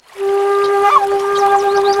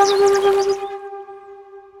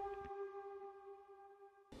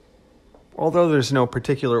although there's no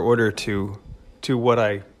particular order to what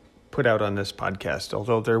I put out on this podcast,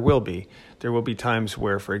 although there will be times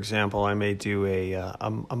where, for example, I may do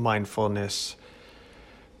a mindfulness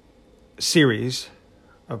series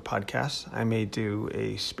of podcasts. I may do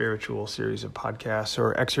a spiritual series of podcasts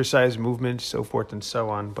or exercise, movement, so forth and so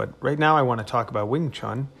on. But right now I want to talk about Wing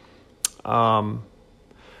Chun,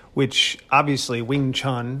 which obviously Wing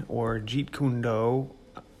Chun or Jeet Kune Do,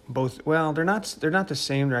 both, well, they're not the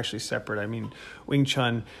same. They're actually separate. I mean, Wing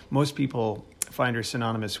Chun, most people find are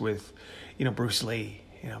synonymous with, Bruce Lee.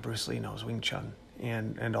 Bruce Lee knows Wing Chun.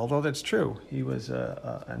 And although that's true, he was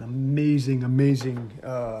an amazing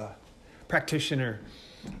practitioner,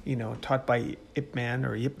 taught by Ip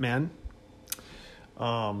Man.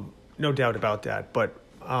 No doubt about that. But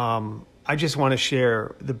I just want to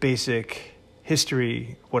share the basic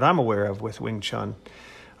history, what I'm aware of with Wing Chun,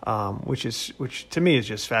 which to me is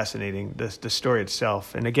just fascinating, the story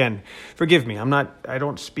itself. And again, forgive me, I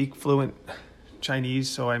don't speak fluent Chinese,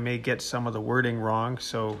 so I may get some of the wording wrong,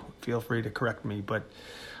 so feel free to correct me, but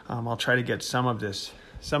I'll try to get some of this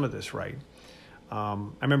right. I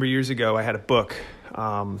remember years ago I had a book.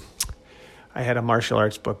 I had a martial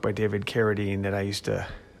arts book by David Carradine that I used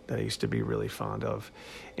to be really fond of,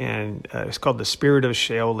 and it's called The Spirit of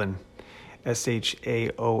Shaolin,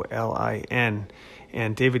 Shaolin.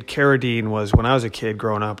 And David Carradine was, when I was a kid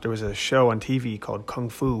growing up, there was a show on TV called Kung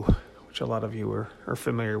Fu, which a lot of you are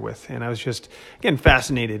familiar with. And I was just, again,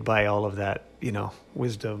 fascinated by all of that,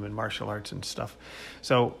 wisdom and martial arts and stuff.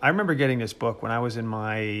 So I remember getting this book when I was in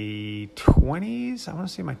my 20s. I want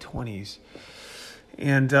to say my 20s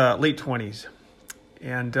and late 20s.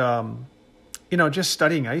 And, just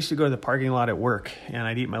studying. I used to go to the parking lot at work, and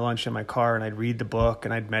I'd eat my lunch in my car, and I'd read the book,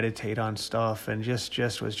 and I'd meditate on stuff, and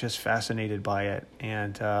just was just fascinated by it.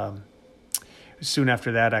 And soon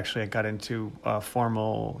after that, actually, I got into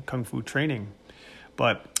formal Kung Fu training.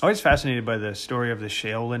 But I was fascinated by the story of the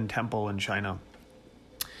Shaolin Temple in China.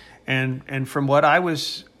 And from what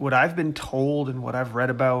I've been told and what I've read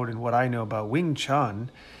about and what I know about Wing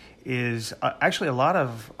Chun is actually a lot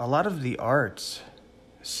of the arts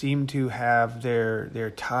seem to have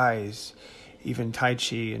their ties, even Tai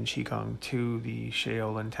Chi and Qigong, to the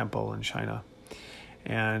Shaolin Temple in China.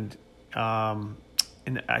 And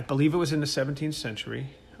I believe it was in the 17th century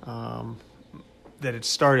that it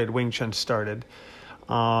started, Wing Chun started.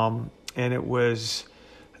 And it was,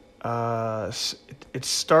 it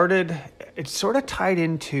sort of tied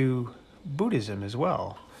into Buddhism as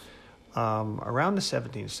well, around the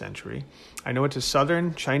 17th century. I know it's a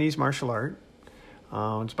Southern Chinese martial art.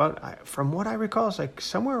 It's about, from what I recall, it's like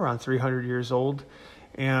somewhere around 300 years old.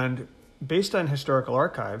 And based on historical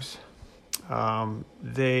archives,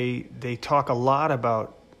 they talk a lot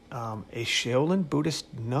about a Shaolin Buddhist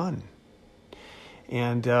nun.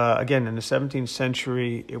 And again, in the 17th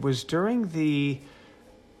century, it was during the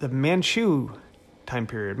Manchu time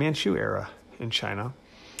period, Manchu era in China.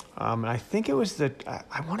 And I think it was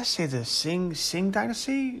I want to say the Qing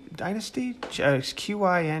dynasty. It's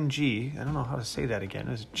Qing. I don't know how to say that again.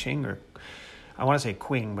 Is it Qing or I want to say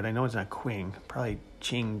Qing, but I know it's not Qing. Probably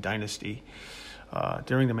Qing dynasty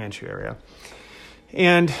during the Manchu area.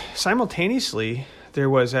 And simultaneously, there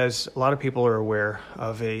was, as a lot of people are aware,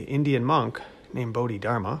 of a Indian monk named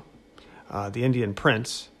Bodhidharma, the Indian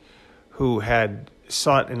prince, who had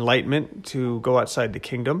sought enlightenment to go outside the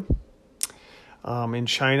kingdom. In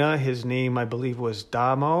China, his name, I believe, was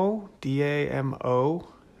Damo, D-A-M-O,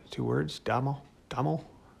 2 words, Damo, I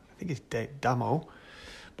think it's Damo,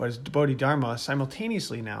 but it's Bodhidharma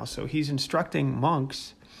simultaneously now. So he's instructing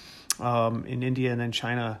monks in India and then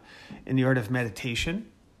China in the art of meditation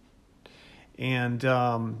and,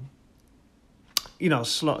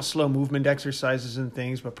 slow movement exercises and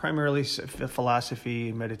things, but primarily philosophy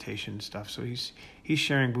and meditation stuff. So he's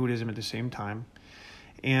sharing Buddhism at the same time.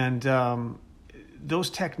 And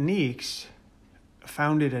those techniques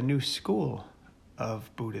founded a new school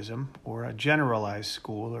of Buddhism, or a generalized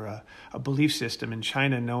school, or a belief system in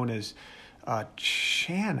China known as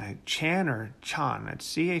Chan or Chan. It's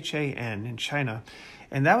C-H-A-N in China.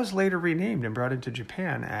 And that was later renamed and brought into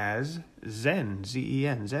Japan as Zen,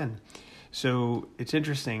 Z-E-N, Zen. So it's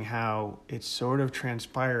interesting how it sort of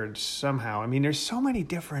transpired somehow. I mean, there's so many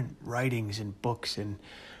different writings and books and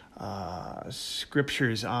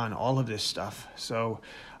scriptures on all of this stuff. So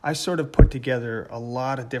I sort of put together a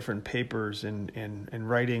lot of different papers and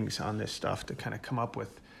writings on this stuff to kind of come up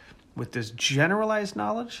with this generalized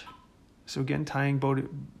knowledge. So again, tying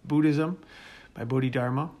Buddhism by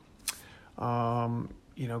Bodhidharma,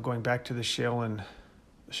 going back to the Shaolin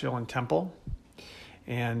Temple,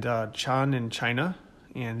 and Chan in China,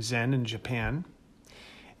 and Zen in Japan.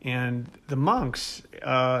 And the monks,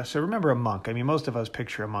 so remember a monk. I mean, most of us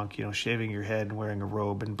picture a monk, shaving your head and wearing a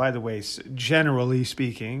robe. And by the way, generally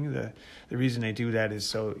speaking, the reason they do that is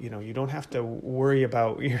so, you don't have to worry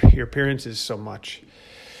about your appearances so much.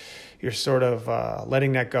 You're sort of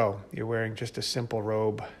letting that go. You're wearing just a simple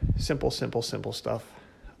robe, simple stuff.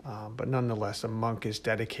 But nonetheless, a monk is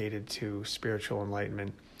dedicated to spiritual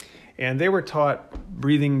enlightenment. And they were taught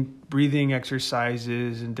breathing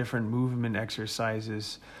exercises and different movement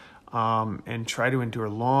exercises, and try to endure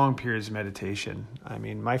long periods of meditation. I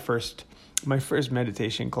mean, my first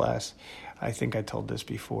meditation class, I think I told this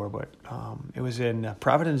before, but it was in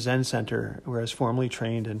Providence Zen Center, where I was formally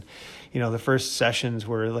trained. And, the first sessions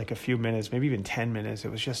were like a few minutes, maybe even 10 minutes.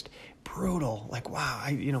 It was just brutal. Like, wow,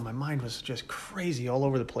 my mind was just crazy all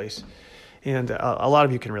over the place. And a lot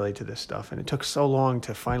of you can relate to this stuff. And it took so long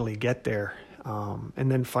to finally get there. And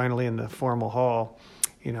then finally in the formal hall,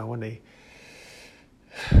 when they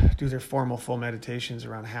do their formal full meditations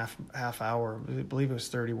around half hour, I believe it was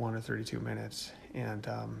 31 or 32 minutes.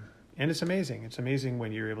 And it's amazing. It's amazing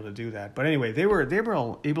when you're able to do that. But anyway, they were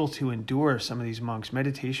able to endure some of these monks'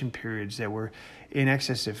 meditation periods that were in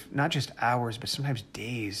excess of not just hours, but sometimes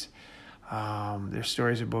days. There's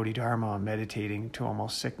stories of Bodhidharma meditating to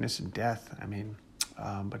almost sickness and death. I mean,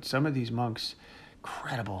 but some of these monks,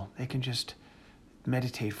 incredible. They can just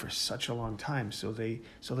meditate for such a long time. So they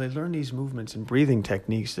learn these movements and breathing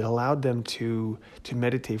techniques that allowed them to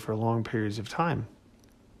meditate for long periods of time.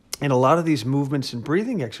 And a lot of these movements and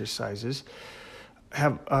breathing exercises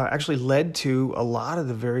have actually led to a lot of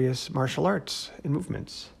the various martial arts and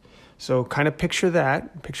movements. So kind of picture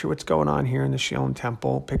what's going on here in the Shaolin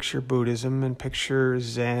Temple, picture Buddhism, and picture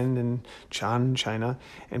Zen and Chan China,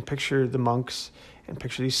 and picture the monks, and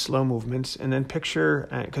picture these slow movements, and then picture,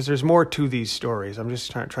 because there's more to these stories, I'm just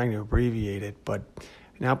trying to abbreviate it, but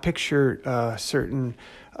now picture certain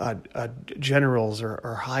generals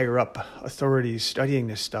or higher up authorities studying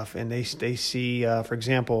this stuff, and they see, for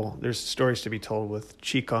example, there's stories to be told with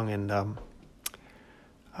Qigong and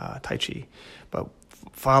Tai Chi, but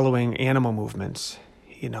following animal movements,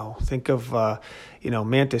 think of,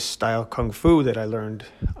 mantis style Kung Fu that I learned,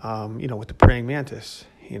 with the praying mantis.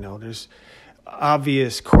 There's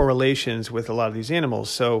obvious correlations with a lot of these animals.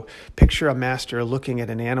 So picture a master looking at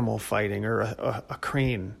an animal fighting, or a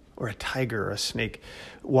crane or a tiger or a snake,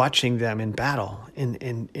 watching them in battle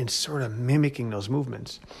and sort of mimicking those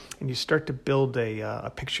movements. And you start to build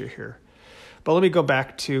a picture here. But let me go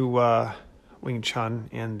back to Wing Chun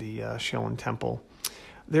and the Shaolin Temple.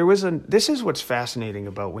 This is what's fascinating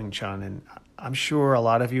about Wing Chun, and I'm sure a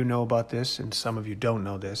lot of you know about this and some of you don't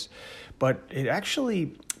know this, but it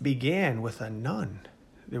actually began with a nun.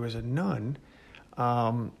 There was a nun.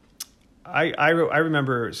 I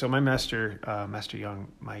remember, so my Master Young,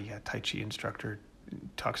 my Tai Chi instructor,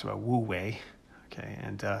 talks about Wu Wei. Okay,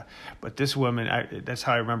 and but this woman, that's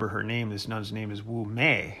how I remember her name. This nun's name is Wu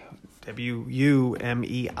Mei,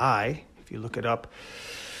 Wumei. If you look it up,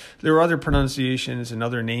 there are other pronunciations and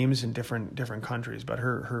other names in different countries, but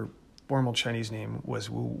her formal Chinese name was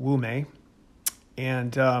Wu Mei,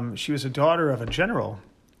 and she was a daughter of a general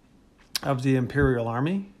of the Imperial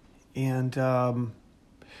Army, and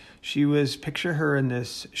picture her in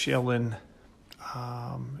this Shaolin,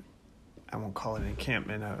 I won't call it an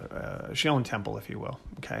encampment, a Shaolin temple, if you will,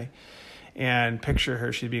 okay? And picture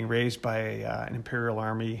her, she's being raised by an Imperial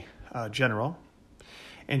Army general,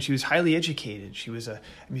 and she was highly educated. She was a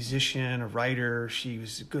musician, a writer. She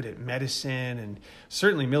was good at medicine and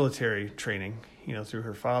certainly military training, through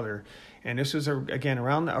her father. And this was, again,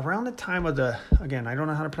 around the time of I don't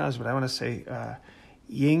know how to pronounce it, but I want to say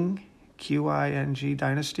Qing, Qing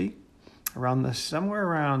dynasty, somewhere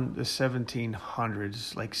around the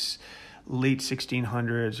 1700s, like late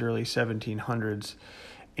 1600s, early 1700s.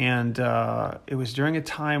 And it was during a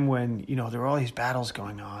time when, there were all these battles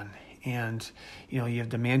going on. And, you have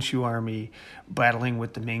the Manchu army battling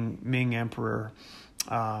with the Ming emperor,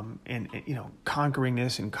 and conquering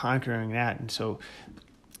this and conquering that. And so,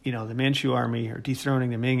 the Manchu army are dethroning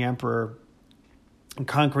the Ming emperor and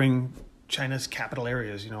conquering China's capital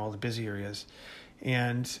areas, all the busy areas.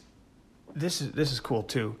 And this is cool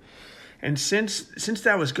too. And since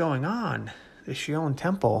that was going on, the Shaolin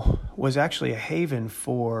Temple was actually a haven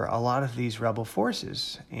for a lot of these rebel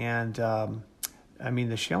forces. And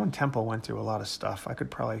the Shaolin Temple went through a lot of stuff. I could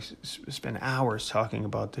probably spend hours talking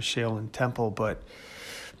about the Shaolin Temple, but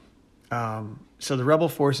so the rebel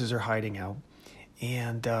forces are hiding out.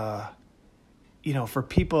 And, for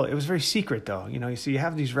people, it was very secret though. You see, you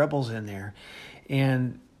have these rebels in there,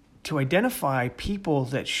 and to identify people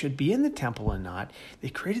that should be in the temple and not, they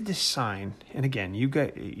created this sign. And again,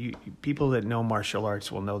 people that know martial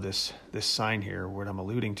arts will know this sign here, what I'm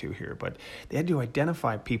alluding to here. But they had to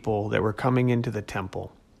identify people that were coming into the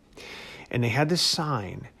temple. And they had this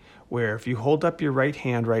sign where if you hold up your right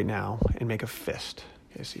hand right now and make a fist.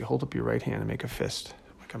 Okay, so you hold up your right hand and make a fist,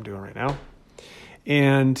 like I'm doing right now.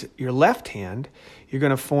 And your left hand, you're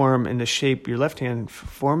going to form in the shape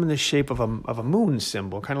of a moon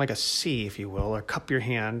symbol, kind of like a C, if you will, or cup your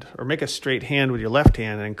hand, or make a straight hand with your left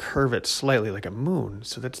hand and curve it slightly like a moon.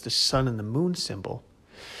 So that's the sun and the moon symbol.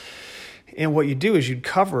 And what you do is you'd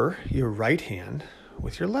cover your right hand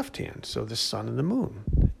with your left hand, so the sun and the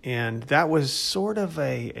moon. And that was sort of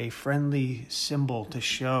a friendly symbol to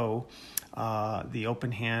show the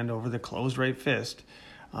open hand over the closed right fist.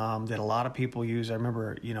 That a lot of people use. I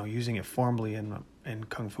remember, using it formally in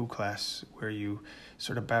Kung Fu class, where you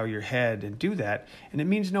sort of bow your head and do that, and it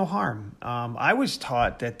means no harm. I was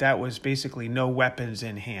taught that was basically no weapons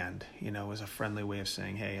in hand. Was a friendly way of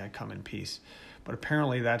saying, "Hey, I come in peace." But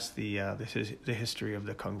apparently, that's the history of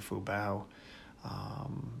the Kung Fu bow.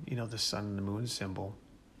 The sun and the moon symbol.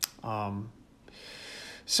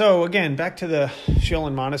 So again, back to the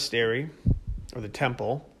Shaolin Monastery or the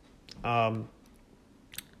temple.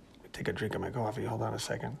 Take a drink of my coffee. Hold on a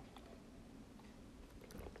second.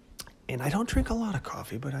 And I don't drink a lot of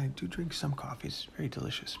coffee, but I do drink some coffee. It's very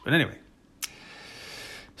delicious. But anyway,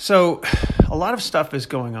 so a lot of stuff is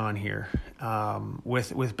going on here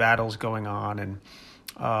with battles going on.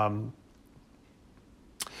 And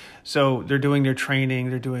so they're doing their training.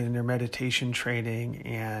 They're doing their meditation training.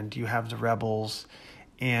 And you have the rebels.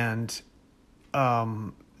 And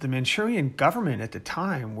the Manchurian government at the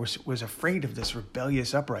time was afraid of this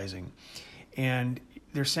rebellious uprising, and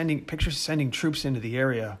they're sending troops into the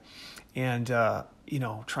area, and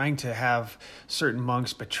trying to have certain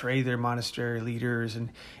monks betray their monastery leaders, and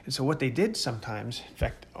so what they did sometimes, in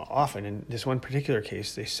fact, often in this one particular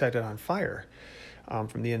case, they set it on fire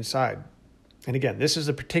from the inside. And again, this is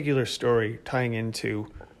a particular story tying into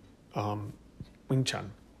Wing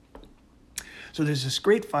Chun. So there's this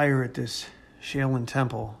great fire at this Shaolin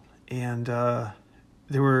temple, and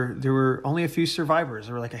there were only a few survivors.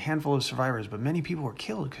 There were like a handful of survivors, but many people were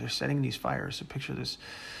killed because they're setting these fires. So picture this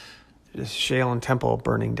Shaolin temple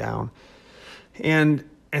burning down, and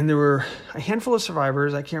there were a handful of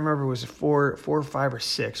survivors. I can't remember, it was four, 5, or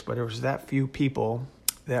 6, but it was that few people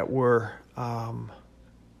that were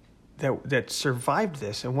that survived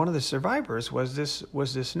this. And one of the survivors was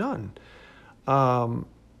this nun, Wu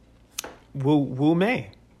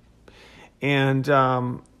Mei. And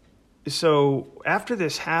so after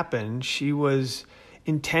this happened, she was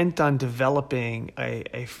intent on developing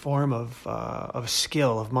a form of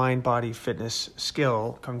skill, of mind-body fitness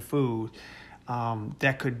skill, Kung Fu,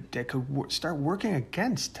 that could start working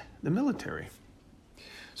against the military.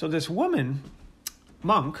 So this woman,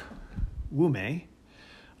 monk, Wu Mei,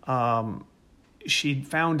 she'd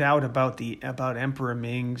found out about Emperor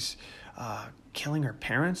Ming's killing her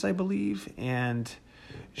parents, I believe, and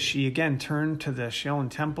she again turned to the Shaolin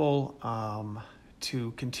Temple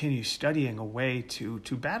to continue studying a way to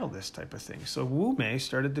battle this type of thing. So Wu Mei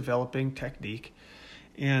started developing technique,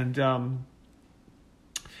 and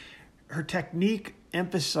her technique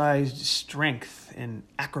emphasized strength and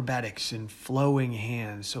acrobatics and flowing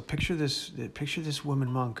hands. So picture this woman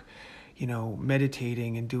monk,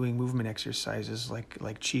 meditating and doing movement exercises like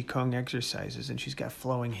Qigong exercises, and she's got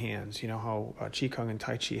flowing hands. You know how Qigong and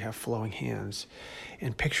Tai Chi have flowing hands.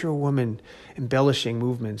 And picture a woman embellishing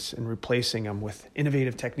movements and replacing them with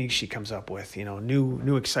innovative techniques she comes up with,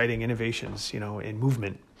 new exciting innovations, in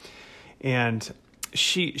movement. And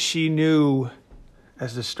she knew,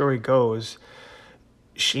 as the story goes,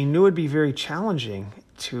 she knew it'd be very challenging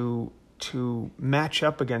to match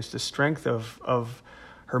up against the strength of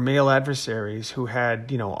her male adversaries who had,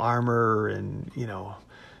 armor and,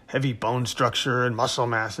 heavy bone structure and muscle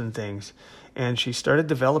mass and things. And she started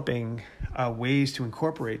developing ways to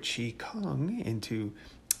incorporate Qigong into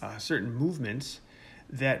certain movements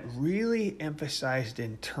that really emphasized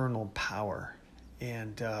internal power.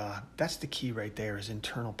 And that's the key right there, is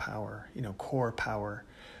internal power, core power,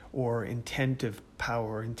 or intentive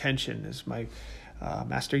power. Intention, as my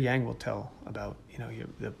Master Yang will tell about,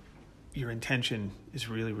 your intention is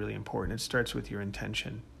really, really important. It starts with your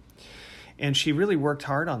intention. And she really worked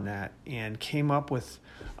hard on that and came up with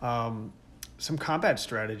some combat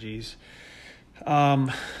strategies,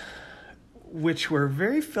 which were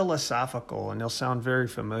very philosophical, and they'll sound very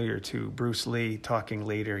familiar to Bruce Lee talking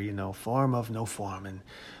later, form of no form and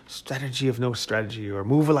strategy of no strategy, or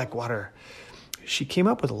move like water. she came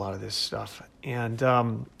up with a lot of this stuff,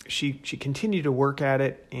 and she continued to work at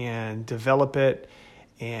it and develop it.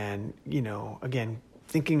 And again,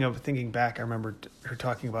 thinking back, I remember her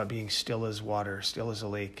talking about being still as water, still as a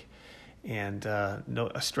lake, and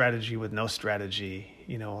a strategy with no strategy.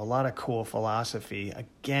 A lot of cool philosophy.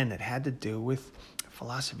 Again, that had to do with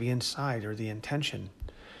philosophy inside, or the intention.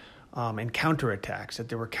 And counterattacks. That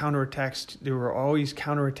there were counterattacks. There were always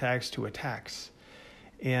counterattacks to attacks,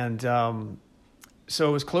 and so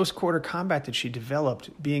it was close quarter combat that she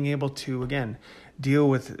developed, being able to, again, deal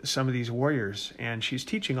with some of these warriors. And she's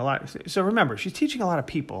teaching a lot. So remember, she's teaching a lot of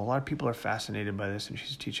people. A lot of people are fascinated by this, and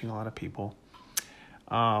she's teaching a lot of people.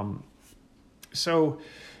 So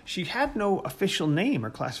she had no official name or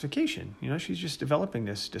classification. She's just developing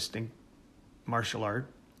this distinct martial art.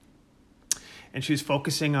 And she's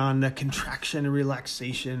focusing on the contraction and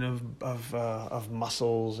relaxation of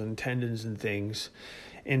muscles and tendons and things,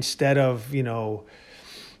 instead of,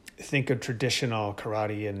 think of traditional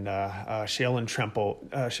karate and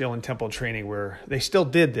Shaolin Temple training, where they still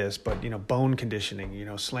did this, but bone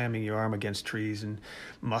conditioning, slamming your arm against trees, and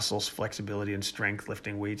muscles, flexibility and strength,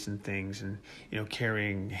 lifting weights and things, and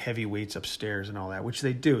carrying heavy weights upstairs and all that, which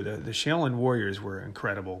they do. The Shaolin warriors were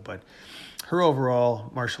incredible, but her overall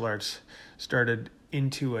martial arts started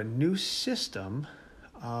into a new system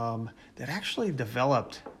that actually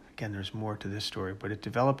developed. Again, there's more to this story, but it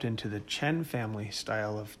developed into the Chen family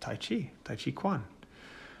style of Tai Chi Chuan.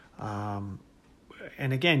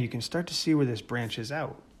 And again, you can start to see where this branches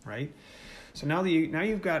out, right? So now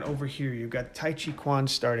you've got over here, you've got Tai Chi Chuan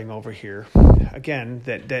starting over here. Again,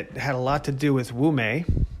 that had a lot to do with Wu Mei,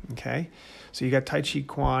 okay? So you got Tai Chi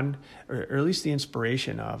Chuan, or at least the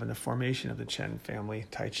inspiration of and the formation of the Chen family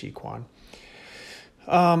Tai Chi Chuan.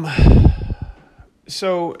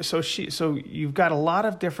 So you've got a lot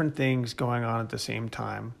of different things going on at the same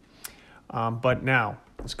time. But now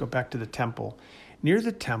let's go back to the temple. Near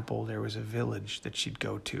the temple, there was a village that she'd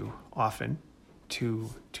go to often to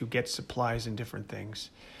get supplies and different things.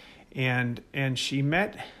 And she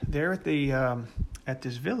met there at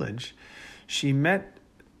this village. She met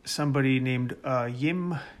somebody named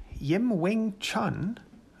Yim Wing Chun.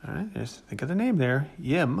 All right, just think of the name there,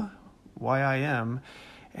 Yim, Y-I-M,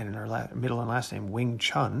 and in her middle and last name, Wing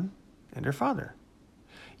Chun, and her father,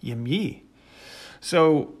 Yim Yi.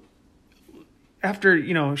 So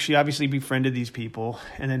after, she obviously befriended these people,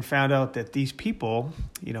 and then found out that these people,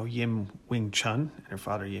 Yim Wing Chun and her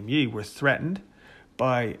father, Yim Yi, were threatened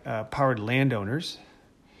by powered landowners.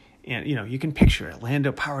 And, you can picture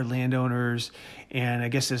it, powered landowners. And I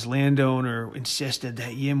guess this landowner insisted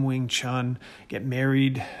that Yim Wing Chun get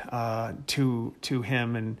married to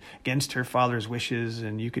him, and against her father's wishes.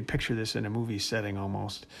 And you could picture this in a movie setting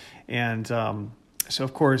almost. And so,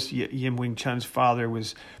 of course, Yim Wing Chun's father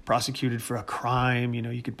was prosecuted for a crime.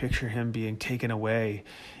 You could picture him being taken away,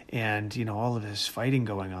 and, all of this fighting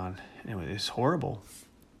going on. It was horrible.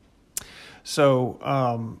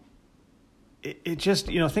 So, it just,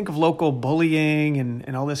 think of local bullying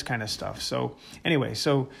and all this kind of stuff. So anyway,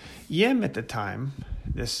 Yim at the time,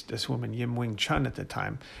 this woman, Yim Wing Chun at the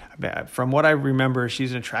time, from what I remember,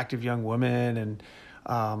 she's an attractive young woman, and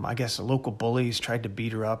I guess the local bullies tried to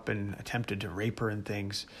beat her up and attempted to rape her and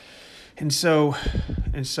things. And so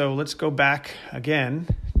let's go back again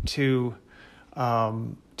to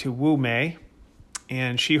Wu Mei.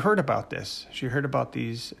 And she heard about this. She heard about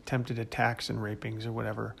these attempted attacks and rapings or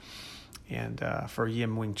whatever, and for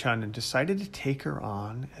Yim Wing Chun, and decided to take her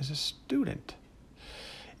on as a student.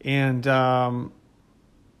 And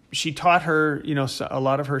she taught her, a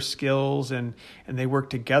lot of her skills, and they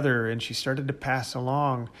worked together, and she started to pass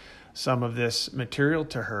along some of this material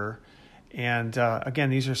to her. And again,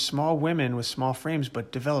 these are small women with small frames,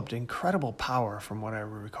 but developed incredible power, from what I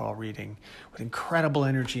recall reading, with incredible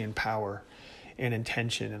energy and power and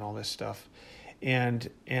intention and all this stuff. And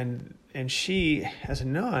she, as a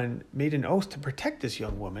nun, made an oath to protect this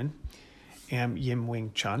young woman, Yim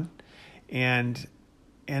Wing Chun, and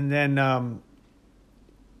then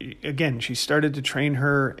again, she started to train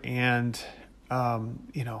her, and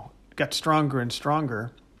got stronger and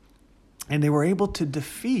stronger, and they were able to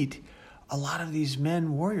defeat a lot of these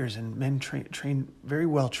men warriors and men trained very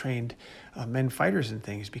well trained men fighters and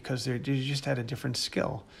things, because they just had a different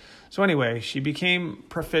skill. So anyway, she became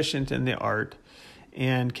proficient in the art,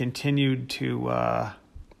 and continued to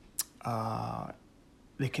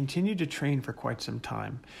they continued to train for quite some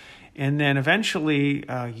time. And then eventually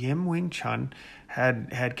Yim Wing Chun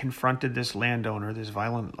had confronted this landowner, this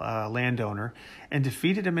violent landowner, and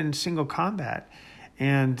defeated him in single combat.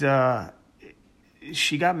 And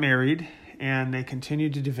she got married, and they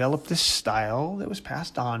continued to develop this style that was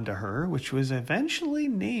passed on to her, which was eventually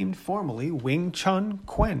named formally Wing Chun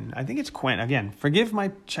Kuen. I think it's Kuen. Again, forgive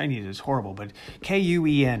my Chinese, it's horrible, but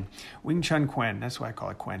Kuen. Wing Chun Kuen. That's why I call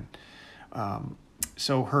it Kuen.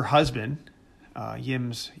 So her husband,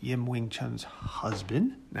 Yim Wing Chun's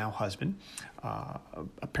husband,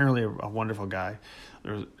 apparently a wonderful guy.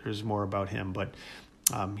 There's more about him, but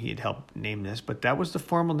he had helped name this. But that was the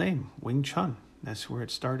formal name, Wing Chun. That's where it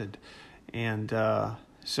started. And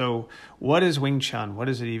so what is Wing Chun? What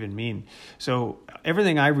does it even mean? So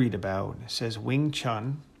everything I read about says Wing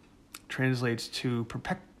Chun translates to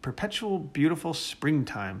perpetual beautiful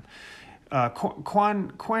springtime.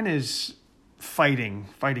 Kuen is fighting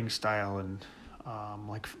style, and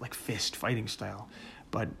like fist fighting style.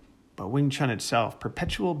 But Wing Chun itself,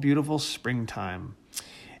 perpetual beautiful springtime.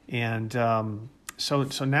 And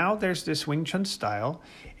so now there's this Wing Chun style,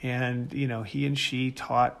 and he and she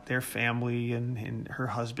taught their family, and her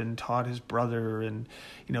husband taught his brother, and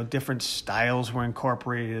different styles were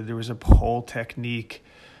incorporated. There was a pole technique.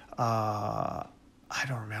 I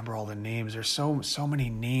don't remember all the names. There's so many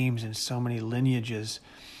names and so many lineages,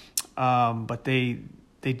 but they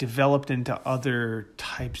developed into other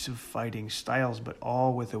types of fighting styles, but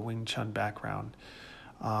all with a Wing Chun background.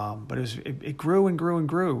 But it grew and grew and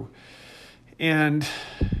grew. And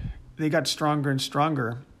they got stronger and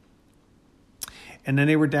stronger. And then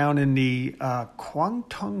they were down in the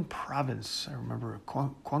Guangdong province. I remember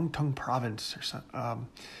Guangdong province or something.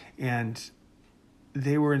 And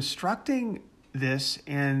they were instructing this,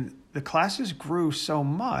 and the classes grew so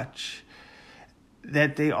much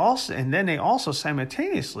that they also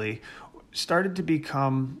simultaneously started to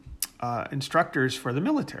become instructors for the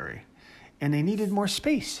military, and they needed more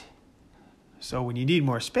space. So when you need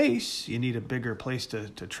more space, you need a bigger place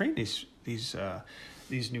to train these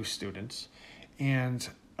new students. And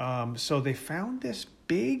so they found this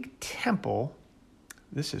big temple.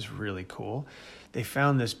 This is really cool. They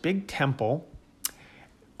found this big temple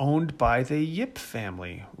owned by the Yip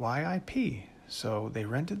family, YIP. So they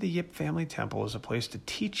rented the Yip family temple as a place to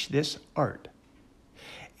teach this art.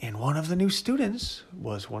 And one of the new students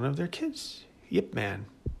was one of their kids, Yip Man.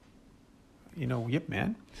 Yip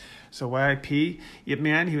Man. So YIP, Yip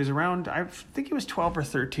Man, he was around, I think he was 12 or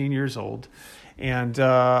 13 years old. And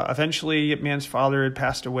eventually Yip Man's father had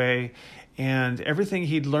passed away. And everything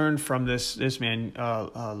he'd learned from this man,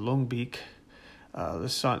 Long Beek,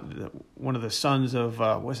 one of the sons of,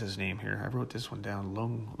 what's his name here? I wrote this one down,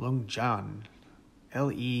 Lung Jan,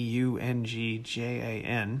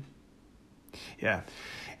 Leungjan. Yeah.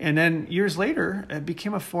 And then years later, it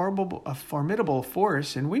became a formidable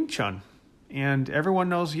force in Wing Chun. And everyone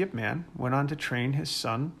knows Yip Man went on to train his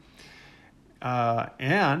son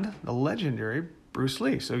and the legendary Bruce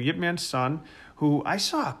Lee. So Yip Man's son, who I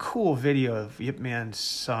saw a cool video of Yip Man's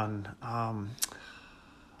son.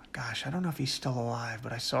 Gosh, I don't know if he's still alive,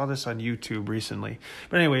 but I saw this on YouTube recently.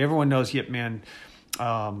 But anyway, everyone knows Yip Man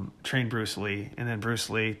trained Bruce Lee, and then Bruce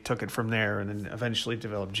Lee took it from there, and then eventually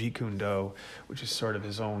developed Jeet Kune Do, which is sort of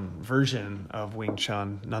his own version of Wing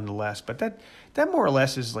Chun nonetheless. But that more or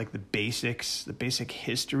less is like the basic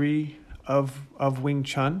history of Wing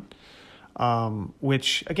Chun,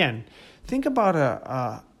 which, again, think about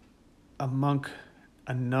a monk,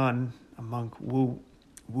 a monk,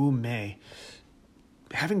 Wu Mei,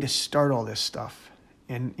 having to start all this stuff,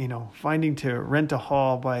 and finding to rent a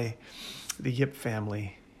hall by the Yip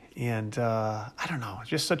family, and I don't know,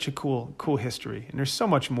 just such a cool history. And there's so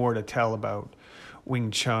much more to tell about Wing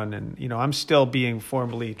Chun, and I'm still being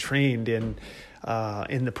formally trained in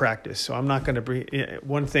the practice. So I'm not going to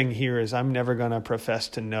one thing here is I'm never going to profess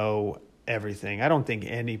to know everything. I don't think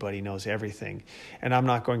anybody knows everything, and I'm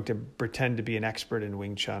not going to pretend to be an expert in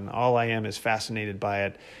Wing Chun. All I am is fascinated by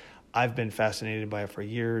it. I've been fascinated by it for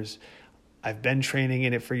years. I've been training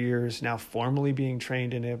in it for years, now formally being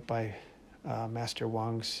trained in it by Master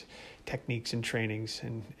Wong's techniques and trainings,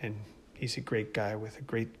 and he's a great guy with a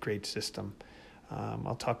great system.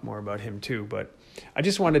 I'll talk more about him too, but I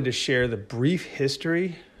just wanted to share the brief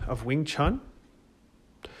history of Wing Chun.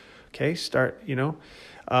 Okay,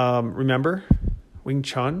 remember, Wing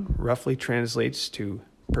Chun roughly translates to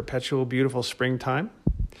perpetual beautiful springtime.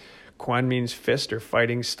 Kuen means fist or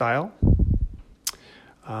fighting style.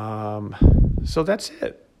 So that's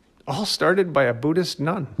it. All started by a Buddhist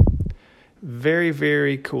nun. Very,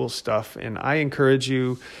 very cool stuff. And I encourage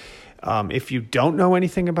you, if you don't know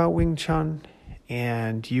anything about Wing Chun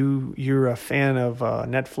and you're a fan of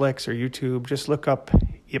Netflix or YouTube, just look up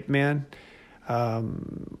Yip Man.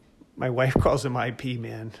 My wife calls him IP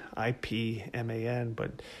Man, IPMAN,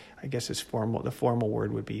 but I guess the formal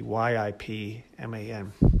word would be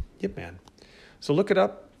YIPMAN, Yip Man. So look it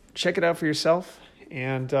up, check it out for yourself,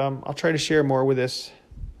 and I'll try to share more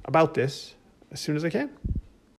about this as soon as I can.